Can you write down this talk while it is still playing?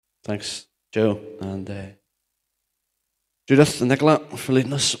Thanks, Joe, and Judith and Nicola for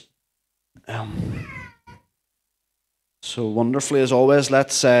leading us um, so wonderfully as always.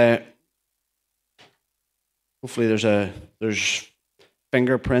 Let's hopefully there's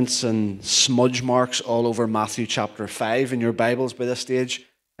fingerprints and smudge marks all over Matthew chapter 5 in your Bibles by this stage.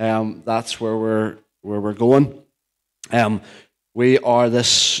 That's where we're going. We are this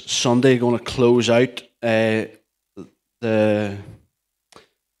Sunday going to close out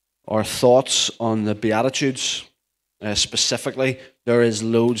our thoughts on the Beatitudes. Specifically, there is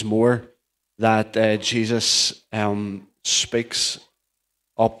loads more that Jesus speaks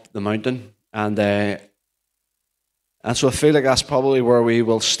up the mountain, and so I feel like that's probably where we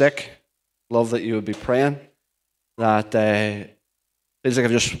will stick. Love that you would be praying. That feels like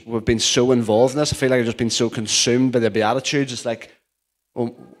we've been so involved in this. I feel like I've just been so consumed by the Beatitudes. It's like,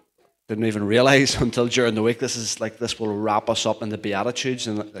 didn't even realize until during the week this will wrap us up in the Beatitudes,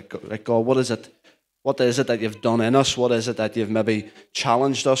 and like God, what is it? What is it that you've done in us? What is it that you've maybe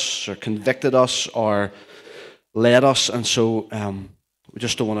challenged us or convicted us or led us? And so we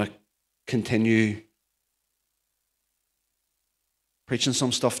just don't want to continue preaching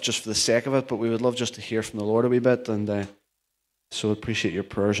some stuff just for the sake of it, but we would love just to hear from the Lord a wee bit, and so appreciate your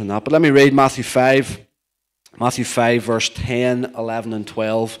prayers on that. But let me read Matthew 5. Matthew 5, verse 10, 11, and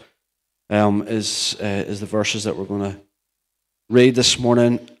 12 is the verses that we're going to read this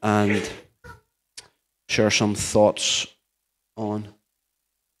morning and share some thoughts on.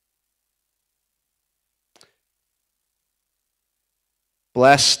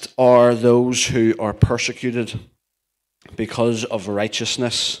 Blessed are those who are persecuted because of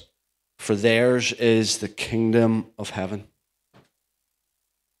righteousness, for theirs is the kingdom of heaven.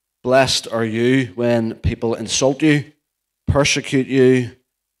 Blessed are you when people insult you, persecute you,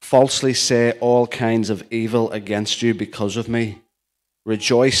 falsely say all kinds of evil against you because of me.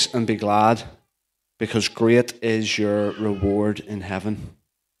 Rejoice and be glad, because great is your reward in heaven.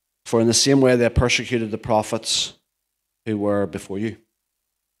 For in the same way they persecuted the prophets who were before you.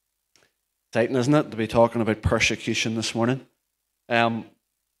 Titan, isn't it, to be talking about persecution this morning? But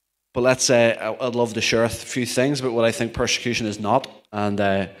let's say I'd love to share a few things about what I think persecution is not, and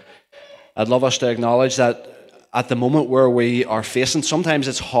I'd love us to acknowledge that at the moment where we are facing, sometimes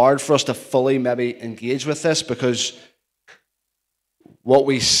it's hard for us to fully maybe engage with this, because what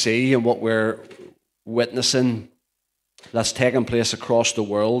we see and what we're witnessing that's taking place across the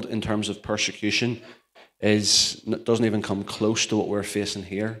world in terms of persecution doesn't even come close to what we're facing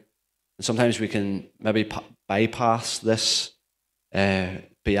here. And sometimes we can maybe bypass this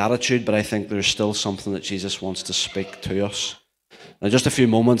beatitude, but I think there's still something that Jesus wants to speak to us. In just a few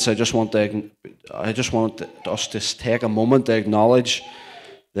moments, I just want us to take a moment to acknowledge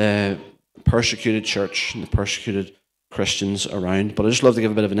the persecuted church and the persecuted Christians around. But I just love to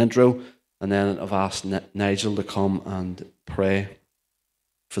give a bit of an intro, and then I've asked Nigel to come and pray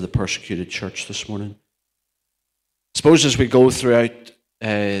for the persecuted church this morning. I suppose as we go throughout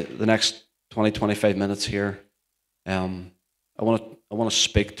the next 20-25 minutes here, I want to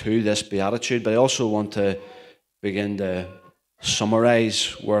speak to this beatitude, but I also want to begin to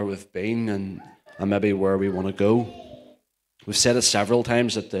summarize where we've been and maybe where we want to go. We've said it several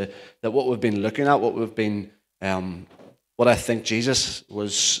times that what we've been looking at, what I think Jesus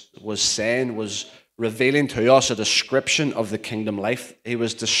was saying, was revealing to us a description of the kingdom life. He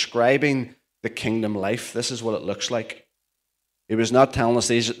was describing the kingdom life. This is what it looks like. He was not telling us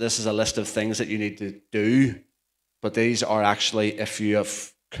this is a list of things that you need to do, but these are actually, if you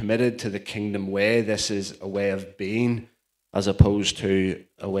have committed to the kingdom way, this is a way of being as opposed to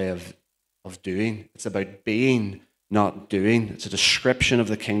a way of doing. It's about being, not doing. It's a description of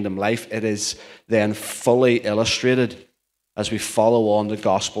the kingdom life. It is then fully illustrated as we follow on the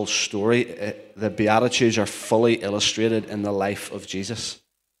gospel story. The Beatitudes are fully illustrated in the life of Jesus,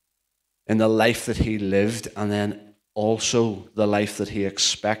 in the life that he lived, and then also the life that he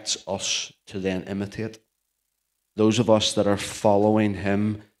expects us to then imitate. Those of us that are following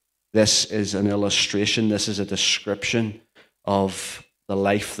him, this is an illustration, this is a description of the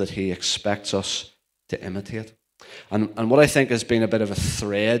life that he expects us to imitate. And what I think has been a bit of a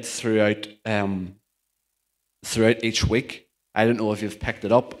thread throughout each week, I don't know if you've picked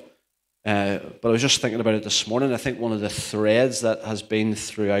it up, but I was just thinking about it this morning. I think one of the threads that has been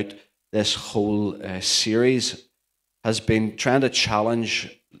throughout this whole series has been trying to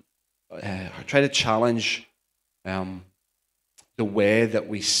challenge the way that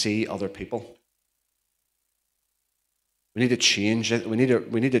we see other people. We need to change it. We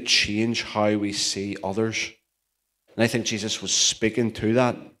need to change how we see others. And I think Jesus was speaking to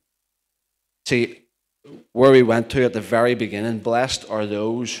that. See, where we went to at the very beginning, blessed are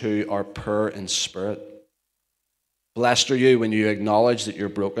those who are poor in spirit. Blessed are you when you acknowledge that you're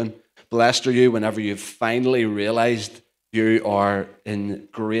broken. Blessed are you whenever you've finally realized you are in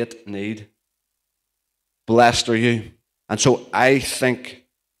great need. Blessed are you. And so I think,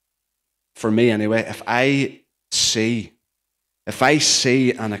 for me anyway, if I see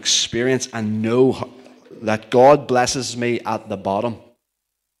and experience and know that God blesses me at the bottom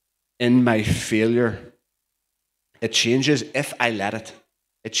in my failure, it changes if I let it.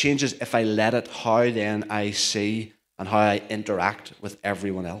 It changes if I let it, how then I see and how I interact with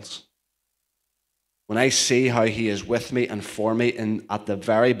everyone else. When I see how he is with me and for me at the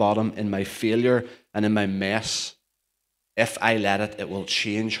very bottom in my failure and in my mess, if I let it, it will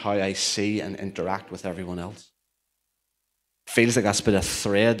change how I see and interact with everyone else. Feels like that's been a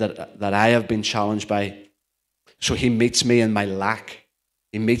thread that I have been challenged by. So he meets me in my lack.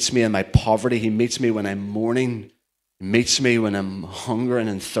 He meets me in my poverty. He meets me when I'm mourning. He meets me when I'm hungering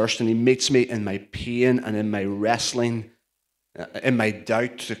and thirsting. He meets me in my pain and in my wrestling, in my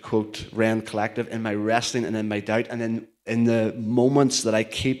doubt, to quote Ren Collective, in my wrestling and in my doubt, and in the moments that I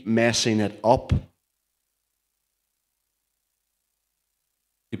keep messing it up.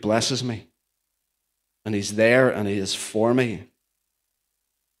 He blesses me. And he's there and he is for me.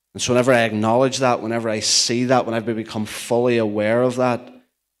 And so whenever I acknowledge that, whenever I see that, whenever I become fully aware of that,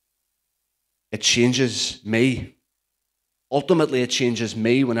 it changes me. Ultimately, it changes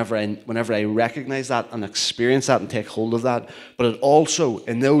me whenever I recognize that and experience that and take hold of that. But it also,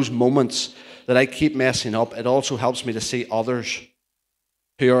 in those moments that I keep messing up, it also helps me to see others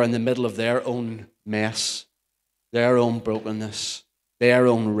who are in the middle of their own mess, their own brokenness, their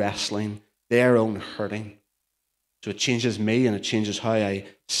own wrestling, their own hurting. So it changes me and it changes how I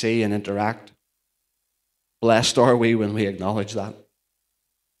see and interact. Blessed are we when we acknowledge that.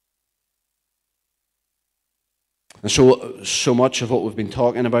 And so much of what we've been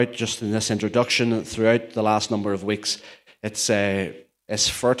talking about just in this introduction and throughout the last number of weeks, it's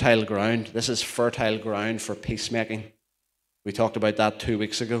fertile ground. This is fertile ground for peacemaking. We talked about that 2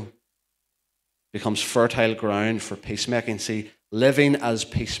 weeks ago. It becomes fertile ground for peacemaking. See, living as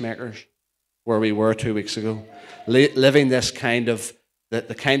peacemakers, where we were 2 weeks ago, living this kind of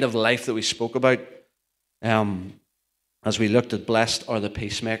the kind of life that we spoke about as we looked at blessed are the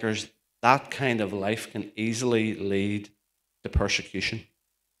peacemakers. That kind of life can easily lead to persecution.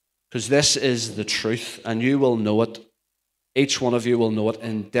 Because this is the truth, and you will know it. Each one of you will know it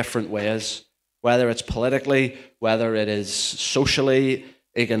in different ways, whether it's politically, whether it is socially,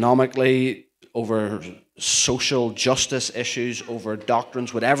 economically, over social justice issues, over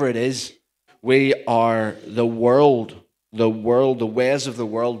doctrines, whatever it is. We are the world, the ways of the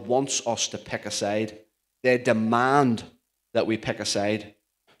world wants us to pick a side. They demand that we pick a side.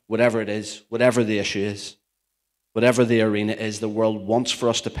 Whatever it is, whatever the issue is, whatever the arena is, the world wants for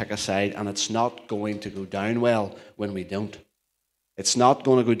us to pick a side, and it's not going to go down well when we don't. It's not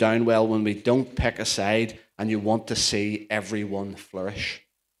going to go down well when we don't pick a side and you want to see everyone flourish.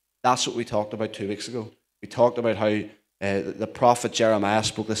 That's what we talked about 2 weeks ago. We talked about how the prophet Jeremiah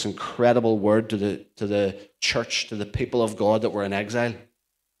spoke this incredible word to the church, to the people of God that were in exile.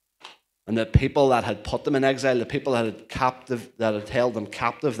 And the people that had put them in exile, the people that had held them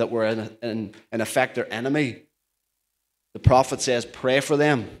captive, that were in effect their enemy, the prophet says, pray for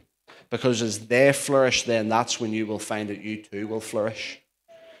them, because as they flourish, then that's when you will find that you too will flourish.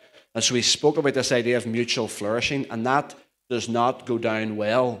 And so we spoke about this idea of mutual flourishing, and that does not go down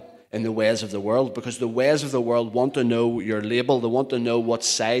well in the ways of the world, because the ways of the world want to know your label, they want to know what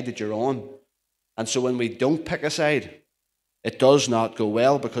side that you're on. And so when we don't pick a side, it does not go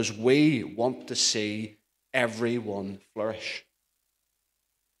well, because we want to see everyone flourish.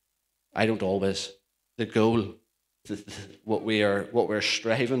 I don't always. The goal, what we're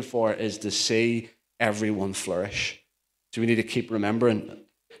striving for, is to see everyone flourish. So we need to keep remembering.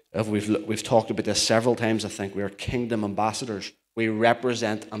 We've talked about this several times. I think we are kingdom ambassadors. We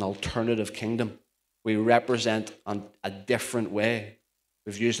represent an alternative kingdom. We represent a different way.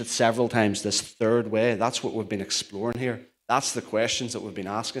 We've used it several times. This third way. That's what we've been exploring here. That's the questions that we've been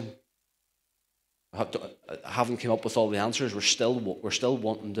asking. I haven't come up with all the answers. We're still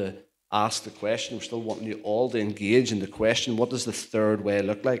wanting to ask the question. We're still wanting you all to engage in the question, what does the third way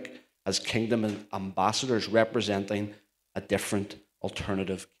look like as kingdom ambassadors representing a different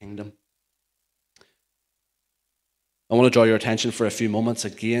alternative kingdom? I want to draw your attention for a few moments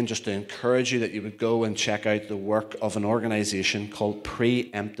again, just to encourage you that you would go and check out the work of an organization called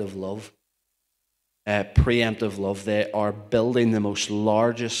Preemptive Love. Preemptive Love. They are building their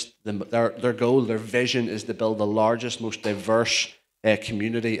goal, their vision is to build the largest, most diverse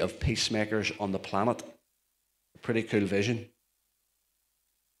community of peacemakers on the planet. pretty cool vision.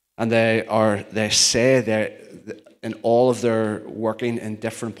 And they say they're in all of their working in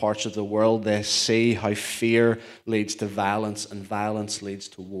different parts of the world, they see how fear leads to violence and violence leads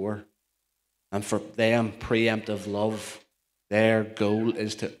to war. And for them, preemptive love, their goal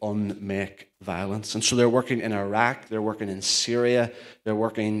is to unmake violence. And so they're working in Iraq, they're working in Syria, they're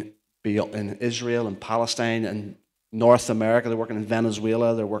working in Israel and Palestine and North America, they're working in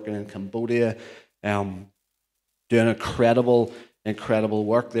Venezuela, they're working in Cambodia, doing incredible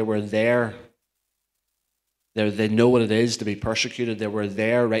work. They were there. They know what it is to be persecuted. They were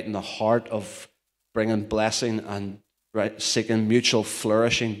there right in the heart of bringing blessing and seeking mutual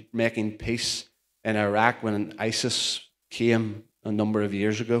flourishing, making peace in Iraq when ISIS came a number of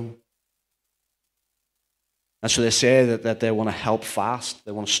years ago. And so they say that they want to help fast.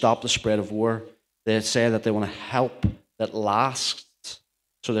 They want to stop the spread of war. They say that they want to help that lasts.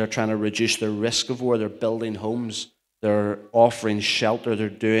 So they're trying to reduce the risk of war. They're building homes. They're offering shelter. They're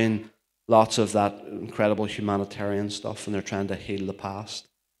doing lots of that incredible humanitarian stuff, and they're trying to heal the past.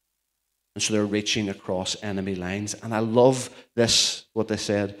 And so they're reaching across enemy lines. And I love this, what they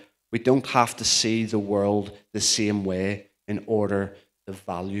said. We don't have to see the world the same way in order to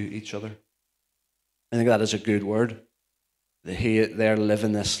value each other. I think that is a good word. They're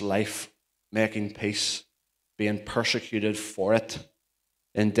living this life, making peace, being persecuted for it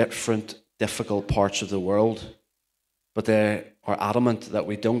in different difficult parts of the world. But they are adamant that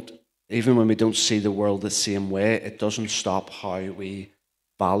we don't, even when we don't see the world the same way, it doesn't stop how we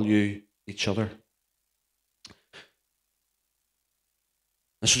value each other.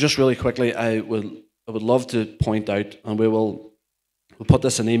 And so just really quickly, I would love to point out, and we'll put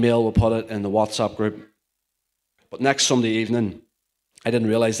this in email, we'll put it in the WhatsApp group. But next Sunday evening, I didn't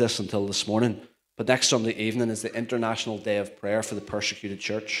realize this until this morning, but next Sunday evening is the International Day of Prayer for the Persecuted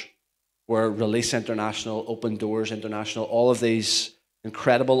Church, where Release International, Open Doors International, all of these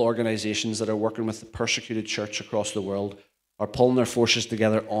incredible organizations that are working with the persecuted church across the world are pulling their forces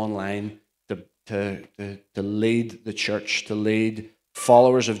together online to lead the church, to lead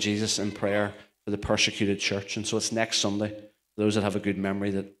followers of Jesus in prayer for the persecuted church. And so it's next Sunday. For those that have a good memory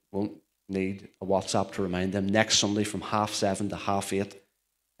that won't need a WhatsApp to remind them, next Sunday from 7:30 to 8:30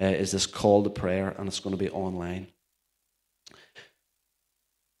 is this call to prayer, and it's going to be online.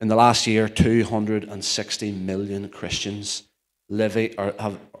 In the last year, 260 million Christians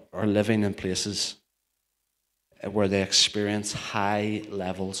are living in places where they experience high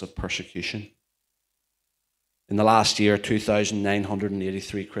levels of persecution. In the last year,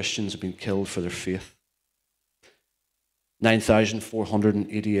 2,983 Christians have been killed for their faith.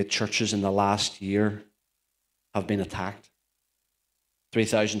 9,488 churches in the last year have been attacked.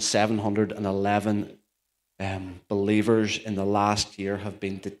 3,711 believers in the last year have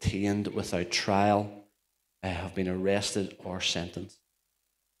been detained without trial, have been arrested or sentenced.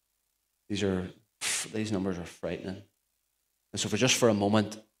 These numbers are frightening. And so for a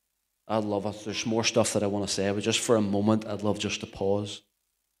moment, I'd love it. There's more stuff that I want to say, but just for a moment, I'd love just to pause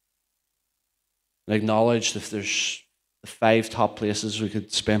and acknowledge if there's the 5 top places, we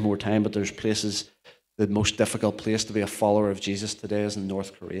could spend more time, but there's places, the most difficult place to be a follower of Jesus today is in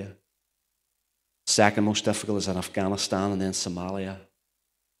North Korea. Second most difficult is in Afghanistan, and then Somalia,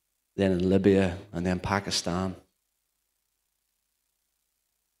 then in Libya, and then Pakistan.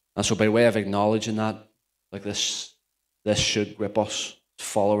 And so by way of acknowledging that, like this should grip us,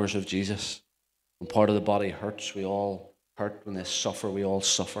 followers of Jesus. When part of the body hurts, we all hurt. When they suffer, we all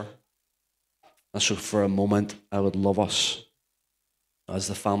suffer. And so for a moment, I would love us, as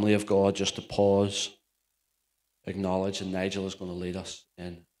the family of God, just to pause, acknowledge, and Nigel is going to lead us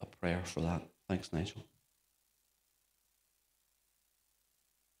in a prayer for that. Thanks, Nigel.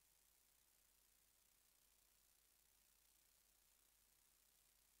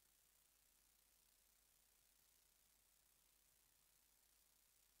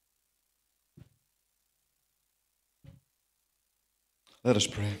 Let us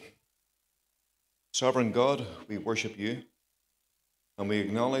pray. Sovereign God, we worship you, and we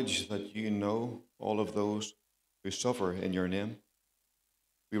acknowledge that you know all of those who suffer in your name.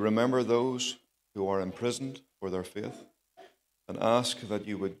 We remember those who are imprisoned for their faith and ask that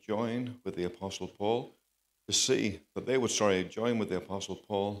you would join with the Apostle Paul to see that join with the Apostle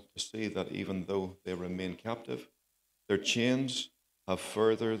Paul to see that even though they remain captive, their chains have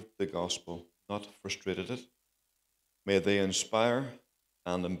furthered the gospel, not frustrated it. May they inspire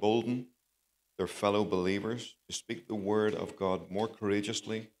and embolden their fellow believers to speak the word of God more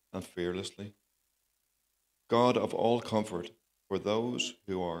courageously and fearlessly. God of all comfort, for those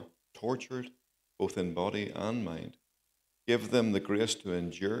who are tortured both in body and mind, give them the grace to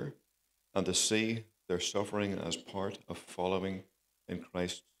endure and to see their suffering as part of following in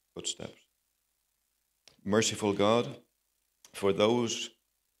Christ's footsteps. Merciful God, for those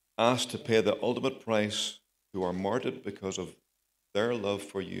asked to pay the ultimate price who are martyred because of their love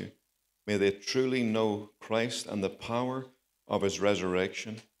for you, may they truly know Christ and the power of his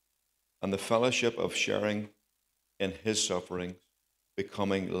resurrection and the fellowship of sharing in his sufferings,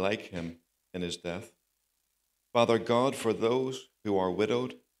 becoming like him in his death. Father God, for those who are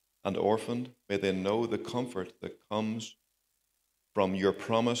widowed and orphaned, may they know the comfort that comes from your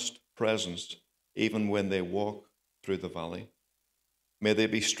promised presence, even when they walk through the valley. May they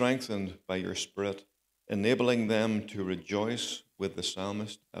be strengthened by your Spirit, enabling them to rejoice with the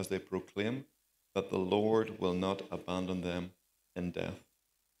psalmist as they proclaim that the Lord will not abandon them in death.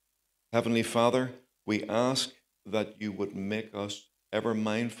 Heavenly Father, we ask that you would make us ever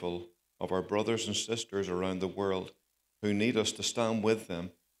mindful of our brothers and sisters around the world who need us to stand with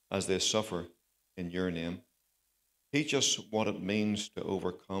them as they suffer in your name. Teach us what it means to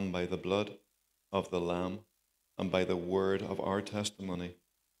overcome by the blood of the Lamb and by the word of our testimony.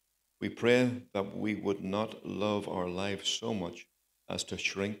 We pray that we would not love our lives so much as to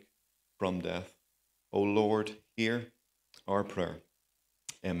shrink from death. O Lord, hear our prayer.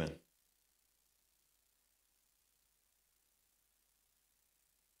 Amen.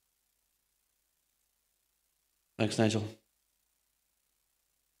 Thanks, Nigel.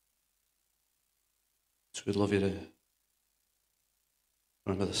 So we'd love you to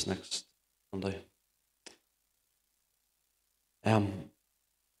remember this next Sunday. Let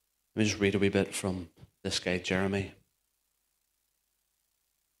me just read a wee bit from this guy, Jeremy.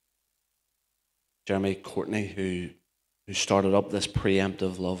 Jeremy Courtney, who started up this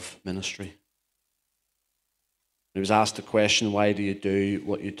preemptive love ministry. He was asked the question, why do you do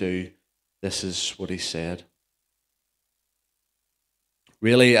what you do? This is what he said.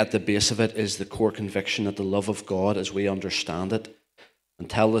 Really, at the base of it is the core conviction that the love of God as we understand it and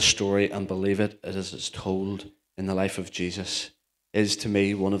tell the story and believe it as it's told in the life of Jesus is to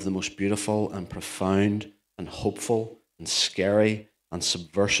me one of the most beautiful and profound and hopeful and scary and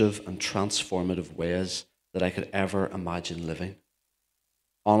subversive and transformative ways that I could ever imagine living.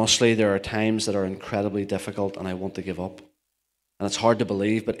 Honestly, there are times that are incredibly difficult and I want to give up. And it's hard to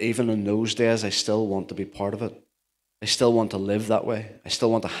believe, but even in those days, I still want to be part of it. I still want to live that way. I still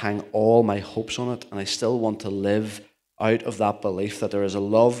want to hang all my hopes on it, and I still want to live out of that belief that there is a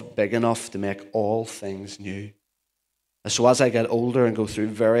love big enough to make all things new. And so as I get older and go through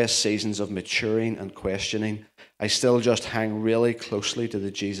various seasons of maturing and questioning, I still just hang really closely to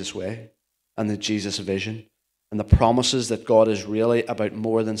the Jesus way and the Jesus vision and the promises that God is really about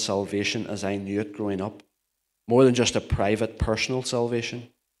more than salvation as I knew it growing up, more than just a private personal salvation,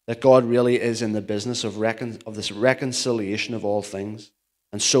 that God really is in the business of this reconciliation of all things.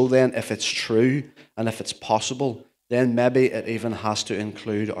 And so then, if it's true and if it's possible, then maybe it even has to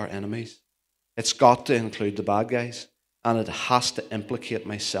include our enemies. It's got to include the bad guys, and it has to implicate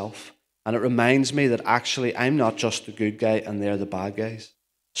myself. And it reminds me that actually I'm not just the good guy and they're the bad guys.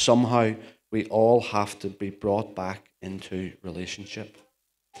 Somehow we all have to be brought back into relationship.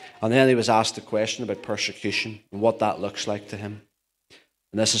 And then he was asked a question about persecution and what that looks like to him.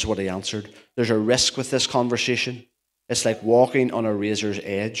 And this is what he answered. There's a risk with this conversation. It's like walking on a razor's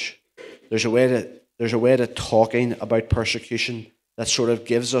edge. There's a way to talking about persecution that sort of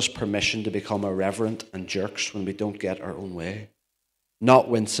gives us permission to become irreverent and jerks when we don't get our own way. Not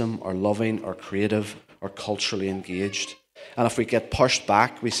winsome or loving or creative or culturally engaged. And if we get pushed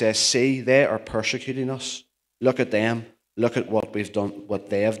back, we say, see, they are persecuting us. Look at them. Look at what we've done, what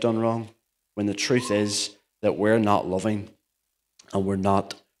they have done wrong. When the truth is that we're not loving and we're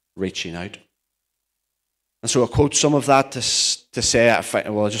not reaching out. And so I quote some of that to say,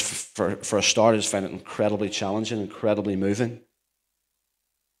 just for a start, I just find it incredibly challenging, incredibly moving.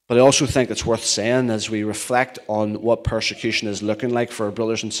 But I also think it's worth saying as we reflect on what persecution is looking like for our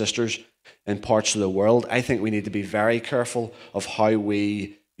brothers and sisters in parts of the world, I think we need to be very careful of how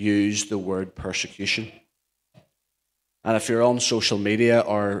we use the word persecution. And if you're on social media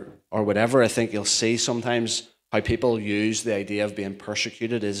or whatever, I think you'll see sometimes how people use the idea of being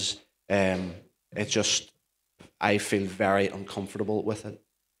persecuted is, I feel very uncomfortable with it.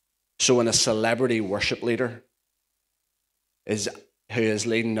 So when a celebrity worship leader who is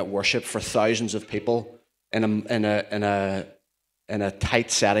leading at worship for thousands of people in a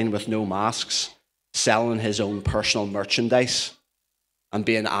tight setting with no masks, selling his own personal merchandise and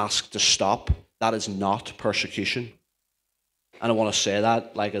being asked to stop, that is not persecution. And I want to say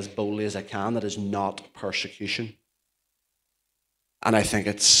that like as boldly as I can, that is not persecution. And I think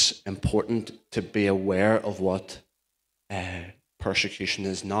it's important to be aware of what persecution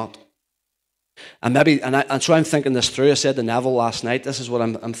is not. And so I'm thinking this through. I said to Neville last night, this is what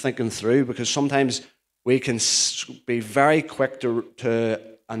I'm thinking through, because sometimes we can be very quick to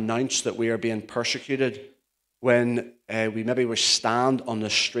announce that we are being persecuted when we stand on the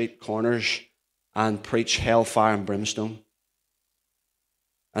street corners and preach hellfire and brimstone.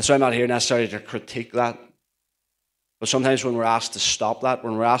 And so I'm not here necessarily to critique that. But sometimes when we're asked to stop that,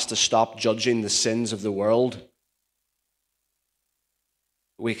 when we're asked to stop judging the sins of the world,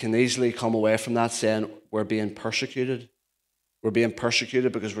 we can easily come away from that saying we're being persecuted. We're being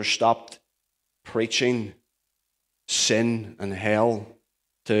persecuted because we're stopped preaching sin and hell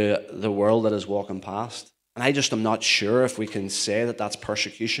to the world that is walking past. And I just am not sure if we can say that that's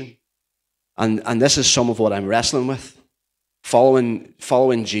persecution. And this is some of what I'm wrestling with.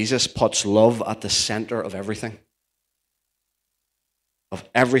 Following Jesus puts love at the center of everything. Of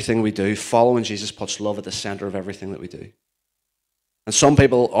everything we do, following Jesus puts love at the center of everything that we do. And some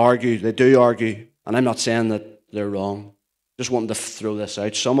people argue, and I'm not saying that they're wrong, just wanting to throw this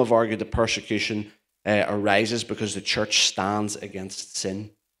out. Some have argued that persecution arises because the church stands against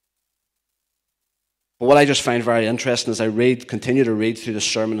sin. But what I just find very interesting as I continue to read through the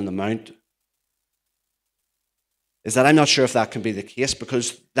Sermon on the Mount is that I'm not sure if that can be the case,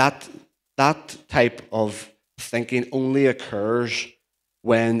 because that type of thinking only occurs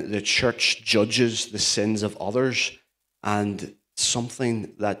when the church judges the sins of others, and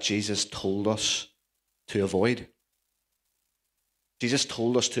something that Jesus told us to avoid. Jesus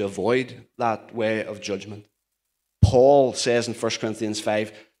told us to avoid that way of judgment. Paul says in 1 Corinthians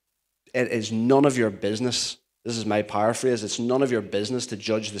 5, it is none of your business, this is my paraphrase, it's none of your business to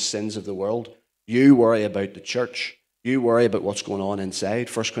judge the sins of the world. You worry about the church. You worry about what's going on inside.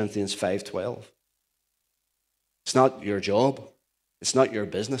 1 Corinthians 5:12. It's not your job. It's not your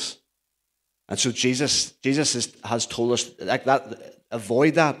business. And so Jesus has told us like that,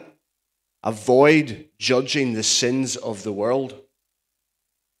 avoid that. Avoid judging the sins of the world.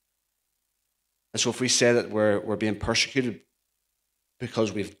 And so if we say that we're being persecuted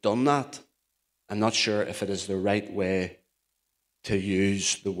because we've done that, I'm not sure if it is the right way to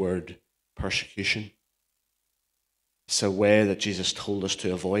use the word persecution. It's a way that Jesus told us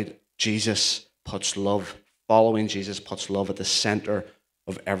to avoid. Following Jesus puts love at the center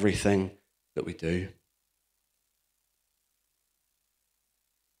of everything that we do.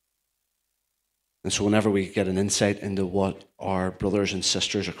 And so whenever we get an insight into what our brothers and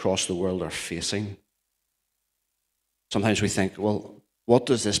sisters across the world are facing, sometimes we think, well, what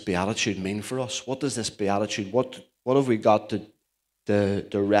does this beatitude mean for us? What does this beatitude, what have we got to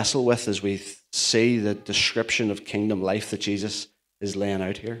wrestle with as we see the description of kingdom life that Jesus is laying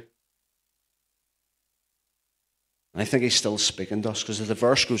out here? And I think he's still speaking to us, because as the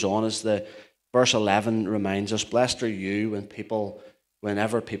verse goes on, as the verse 11 reminds us, blessed are you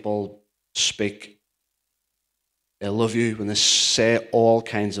whenever people speak ill of you, when they say all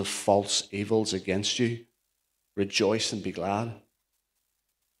kinds of false evils against you, rejoice and be glad.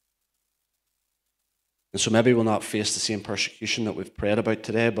 And so maybe we'll not face the same persecution that we've prayed about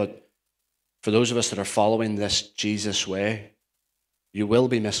today, but for those of us that are following this Jesus way, you will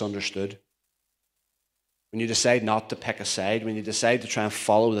be misunderstood. When you decide not to pick a side, when you decide to try and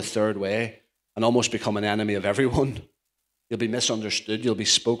follow the third way and almost become an enemy of everyone, you'll be misunderstood, you'll be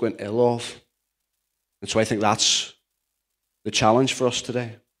spoken ill of. And so I think that's the challenge for us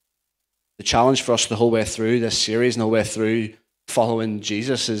today. The challenge for us the whole way through this series and the whole way through following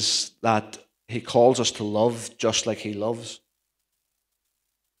Jesus is that he calls us to love just like he loves.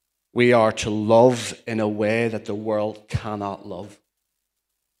 We are to love in a way that the world cannot love.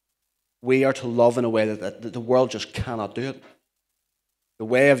 We are to love in a way that the world just cannot do it. The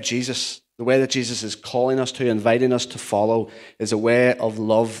way of Jesus, the way that Jesus is calling us to, inviting us to follow, is a way of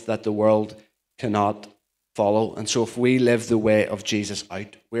love that the world cannot follow. And so if we live the way of Jesus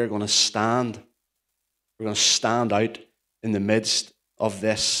out, we're going to stand. We're going to stand out in the midst of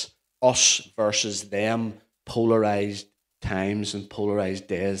this us versus them polarized times and polarized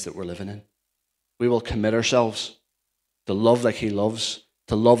days that we're living in. We will commit ourselves to love like he loves,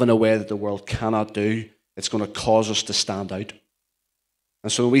 to love in a way that the world cannot do. It's going to cause us to stand out.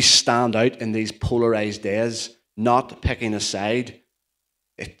 And so when we stand out in these polarized days, not picking a side,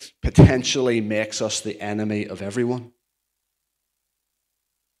 it potentially makes us the enemy of everyone.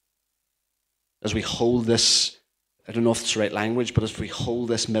 As we hold this, I don't know if it's the right language, but as we hold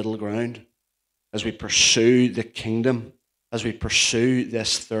this middle ground, as we pursue the kingdom, as we pursue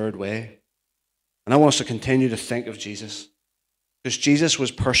this third way. And I want us to continue to think of Jesus. Because Jesus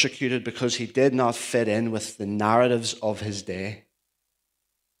was persecuted because he did not fit in with the narratives of his day.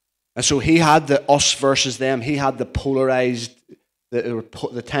 And so he had the us versus them. He had the polarized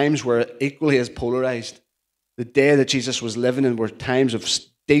The times were equally as polarized. The day that Jesus was living in were times of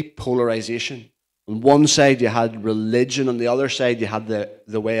deep polarization. On one side, you had religion. On the other side, you had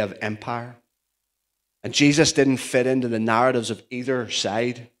the way of empire. And Jesus didn't fit into the narratives of either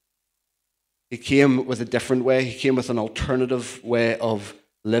side. He came with a different way. He came with an alternative way of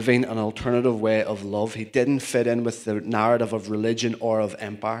living, an alternative way of love. He didn't fit in with the narrative of religion or of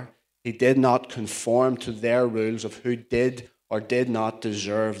empire. He did not conform to their rules of who did or did not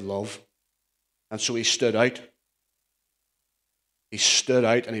deserve love. And so he stood out. He stood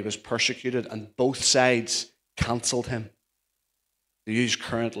out and he was persecuted, and both sides cancelled him. To use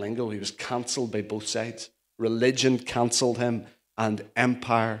current lingo, he was cancelled by both sides. Religion cancelled him and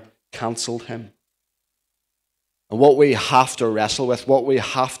empire cancelled him. And what we have to wrestle with, what we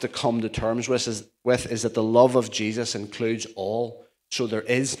have to come to terms with is that the love of Jesus includes all. So there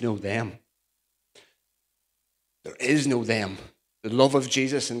is no them. There is no them. The love of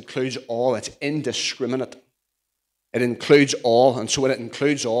Jesus includes all. It's indiscriminate. It includes all. And so when it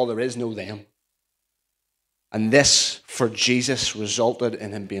includes all, there is no them. And this, for Jesus, resulted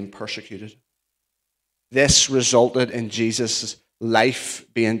in him being persecuted. This resulted in Jesus' life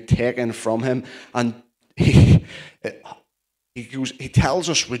being taken from him. And he tells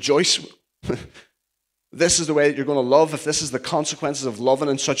us, rejoice. This is the way that you're going to love. If this is the consequences of loving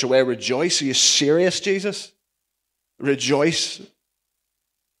in such a way, rejoice. Are you serious, Jesus? Rejoice.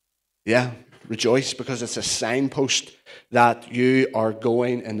 Yeah, rejoice, because it's a signpost that you are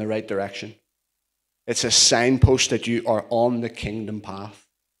going in the right direction. It's a signpost that you are on the kingdom path.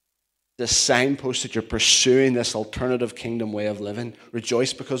 It's a signpost that you're pursuing this alternative kingdom way of living.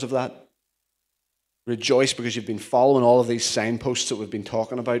 Rejoice because of that. Rejoice because you've been following all of these signposts that we've been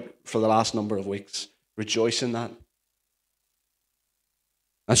talking about for the last number of weeks. Rejoice in that.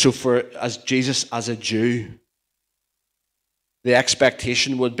 And so as Jesus, as a Jew, the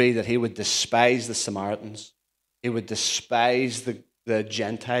expectation would be that he would despise the Samaritans. He would despise the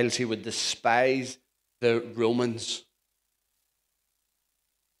Gentiles. He would despise the Romans.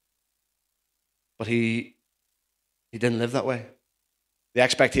 But he didn't live that way. The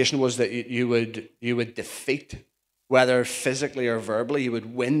expectation was that you would defeat, whether physically or verbally, you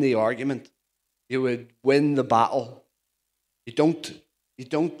would win the argument. You would win the battle. You don't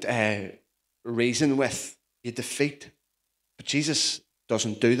reason with, you defeat. But Jesus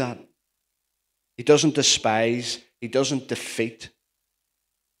doesn't do that. He doesn't despise. He doesn't defeat.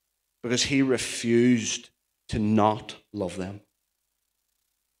 Because he refused to not love them.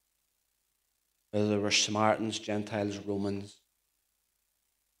 Whether they were Samaritans, Gentiles, Romans.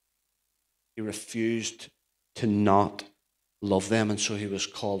 He refused to not love them, and so he was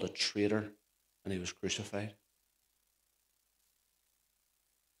called a traitor and he was crucified.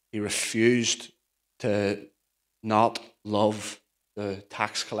 He refused to not love the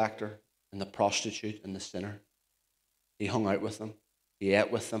tax collector and the prostitute and the sinner. He hung out with them. He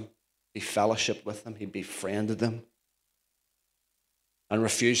ate with them. He fellowshiped with them. He befriended them. And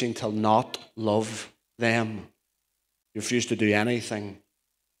refusing to not love them, he refused to do anything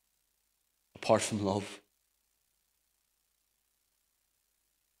apart from love.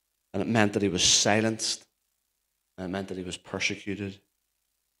 And it meant that he was silenced. And it meant that he was persecuted.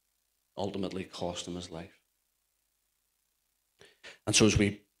 Ultimately cost him his life. And so as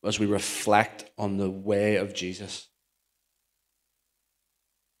we reflect on the way of Jesus,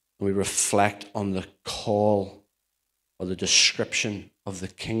 we reflect on the call or the description of the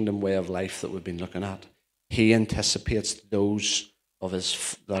kingdom way of life that we've been looking at, he anticipates those of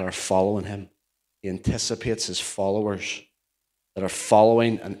his that are following him. He anticipates his followers that are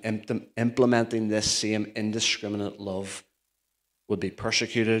following and implementing this same indiscriminate love would be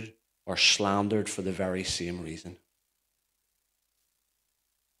persecuted or slandered for the very same reason.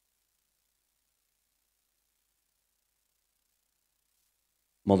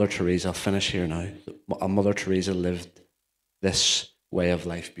 Mother Teresa, I'll finish here now. Mother Teresa lived this way of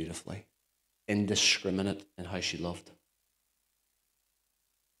life beautifully, indiscriminate in how she loved.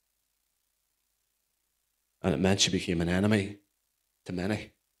 And it meant she became an enemy to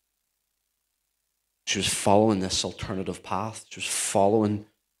many. She was following this alternative path. She was following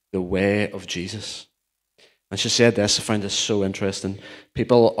the way of Jesus. And she said this, I find this so interesting.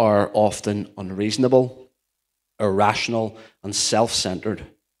 People are often unreasonable, irrational, and self-centered.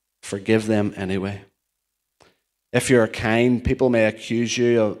 Forgive them anyway. If you're kind, people may accuse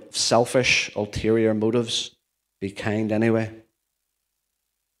you of selfish, ulterior motives. Be kind anyway.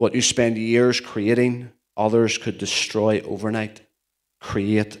 What you spend years creating, others could destroy overnight.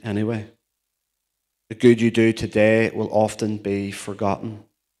 Create anyway. The good you do today will often be forgotten.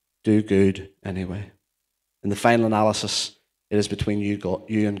 Do good anyway. In the final analysis, It is between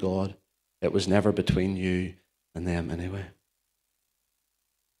you and God. It was never between you and them anyway.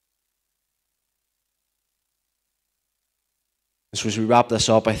 And so as we wrap this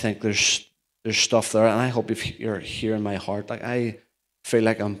up, I think there's stuff there, and I hope if you're hearing my heart, like I feel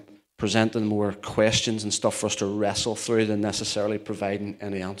like I'm presenting more questions and stuff for us to wrestle through than necessarily providing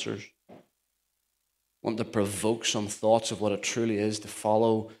any answers. I want to provoke some thoughts of what it truly is to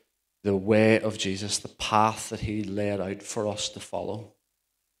follow the way of Jesus, the path that he laid out for us to follow.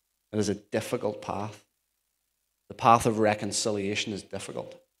 It is a difficult path. The path of reconciliation is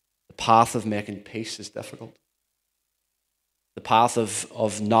difficult. The path of making peace is difficult. The path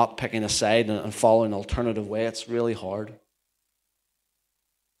of not picking a side and following an alternative way, it's really hard.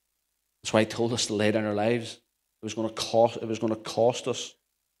 That's why he told us to lay down our lives. It was going to cost us.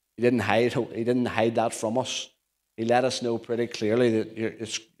 He didn't hide that from us. He let us know pretty clearly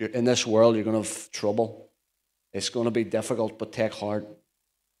that you're in this world, you're going to have trouble. It's going to be difficult, but take heart.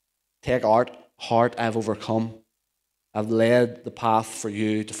 Take heart, I've overcome. I've laid the path for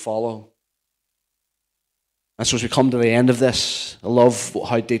you to follow. And so as we come to the end of this, I love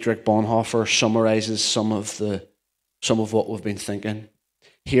how Dietrich Bonhoeffer summarizes some of what we've been thinking.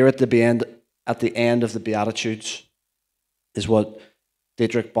 Here at the end of the Beatitudes is what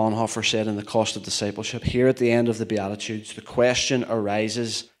Dietrich Bonhoeffer said in The Cost of Discipleship. Here at the end of the Beatitudes, the question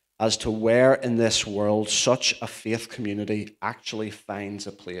arises as to where in this world such a faith community actually finds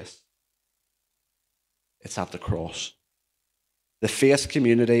a place. It's at the cross. The faith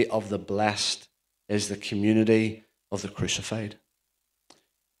community of the blessed is the community of the crucified.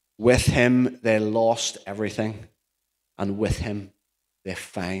 With him they lost everything, and with him they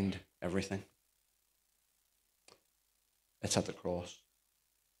find everything. It's at the cross.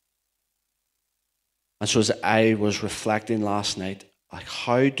 And so as I was reflecting last night, like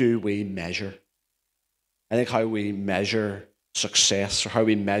how do we measure? I think how we measure success or how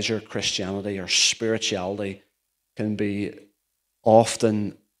we measure Christianity or spirituality can be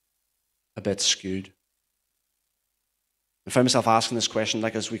often a bit skewed. I find myself asking this question,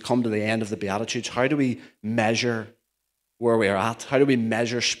 like as we come to the end of the Beatitudes, how do we measure where we're at? How do we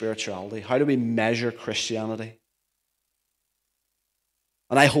measure spirituality? How do we measure Christianity?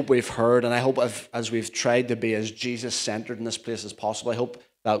 And I hope we've heard, and I hope as we've tried to be as Jesus-centered in this place as possible, I hope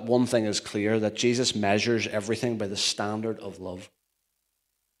that one thing is clear, that Jesus measures everything by the standard of love.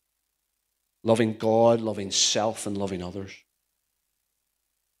 Loving God, loving self, and loving others.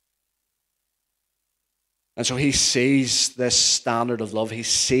 And so he sees this standard of love. He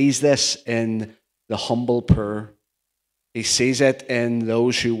sees this in the humble poor. He sees it in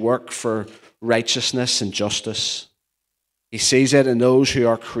those who work for righteousness and justice. He sees it in those who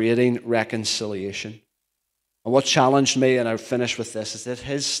are creating reconciliation. And what challenged me, and I'll finish with this, is that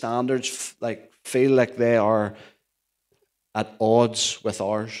his standards feel like they are at odds with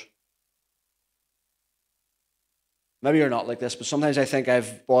ours. Maybe you're not like this, but sometimes I think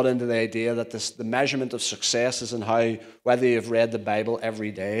I've bought into the idea that the measurement of success is in whether you've read the Bible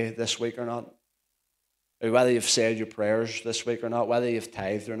every day this week or not, or whether you've said your prayers this week or not, whether you've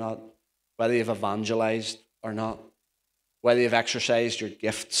tithed or not, whether you've evangelized or not, whether you've exercised your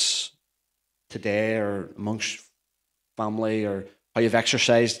gifts today or amongst family, or how you've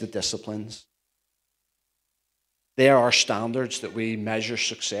exercised the disciplines. There are standards that we measure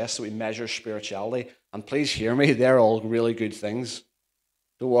success, that we measure spirituality. And please hear me, they're all really good things.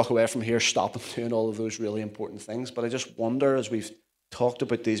 Don't walk away from here stopping doing all of those really important things. But I just wonder, as we've talked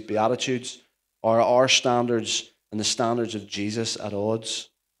about these Beatitudes, are our standards and the standards of Jesus at odds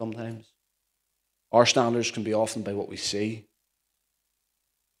sometimes? Our standards can be often by what we see.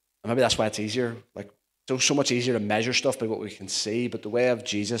 And maybe that's why it's easier. Like, it's so much easier to measure stuff by what we can see. But the way of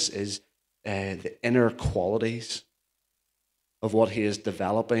Jesus is the inner qualities of what he is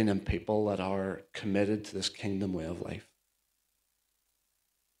developing in people that are committed to this kingdom way of life.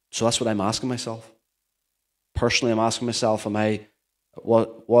 So that's what I'm asking myself. Personally, I'm asking myself,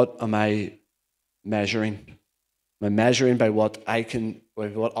 what am I measuring? Am I measuring by what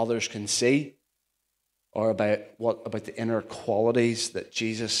others can see? Or about the inner qualities that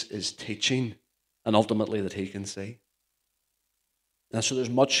Jesus is teaching and ultimately that he can see? And so there's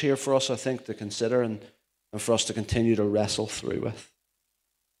much here for us, I think, to consider and for us to continue to wrestle through with.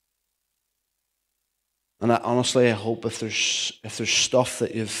 And honestly, I hope if there's stuff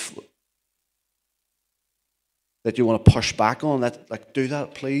that you want to push back on, do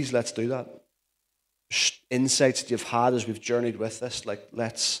that, please. Let's do that. Insights that you've had as we've journeyed with this,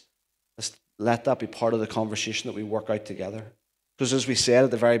 let's let that be part of the conversation that we work out together. Because as we said at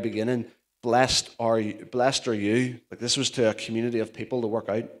the very beginning, blessed are you. Like, this was to a community of people to work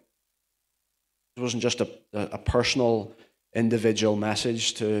out. It wasn't just a personal individual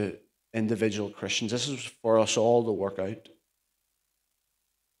message to individual Christians. This is for us all to work out.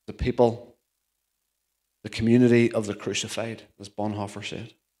 The people, the community of the crucified, as Bonhoeffer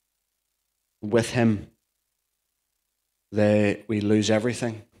said. With him, we lose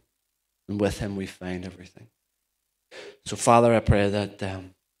everything, and with him we find everything. So, Father, I pray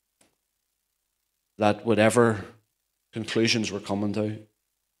that whatever conclusions we're coming to,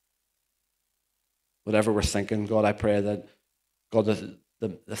 whatever we're thinking, God, I pray that, God,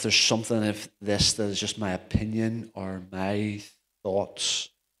 if there's something of this that is just my opinion or my thoughts,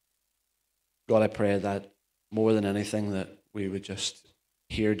 God, I pray that more than anything that we would just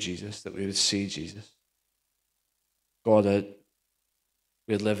hear Jesus, that we would see Jesus. God, that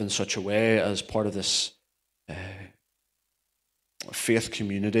we would live in such a way as part of this faith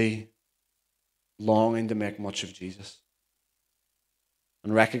community, longing to make much of Jesus.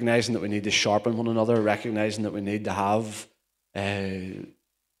 And recognizing that we need to sharpen one another, recognizing that we need to have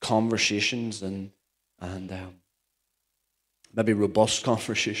conversations and maybe robust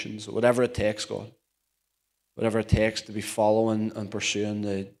conversations, whatever it takes, God. Whatever it takes to be following and pursuing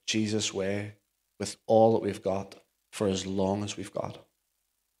the Jesus way with all that we've got for as long as we've got.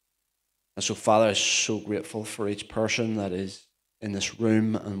 And so, Father, I'm so grateful for each person that is in this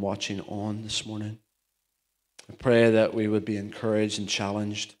room and watching on this morning. I pray that we would be encouraged and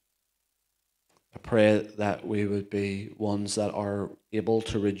challenged. I pray that we would be ones that are able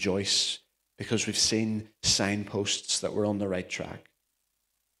to rejoice because we've seen signposts that we're on the right track.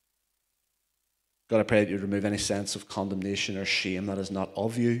 God, I pray that you remove any sense of condemnation or shame that is not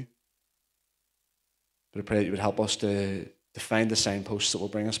of you. But I pray that you would help us to find the signposts that will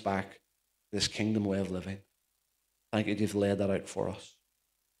bring us back to this kingdom way of living. Thank you that you've laid that out for us.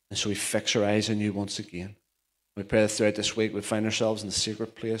 And so we fix our eyes on you once again. We pray that throughout this week we'd find ourselves in the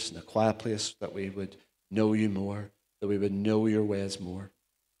secret place, in the quiet place, that we would know you more, that we would know your ways more.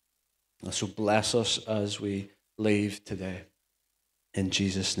 And so bless us as we leave today. In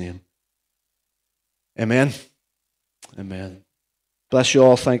Jesus' name. Amen. Amen. Bless you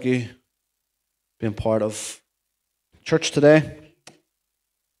all. Thank you for being part of church today.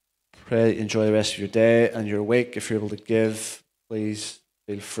 Pray that you enjoy the rest of your day and your week. If you're able to give, please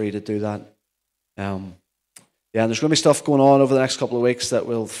feel free to do that. And there's going to be stuff going on over the next couple of weeks that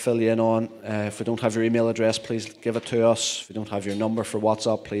we'll fill you in on. If we don't have your email address, please give it to us. If we don't have your number for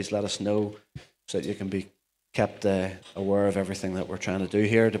WhatsApp, please let us know so that you can be kept aware of everything that we're trying to do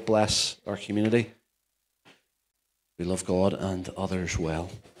here to bless our community. We love God and others well.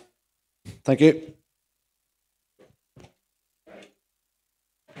 Thank you.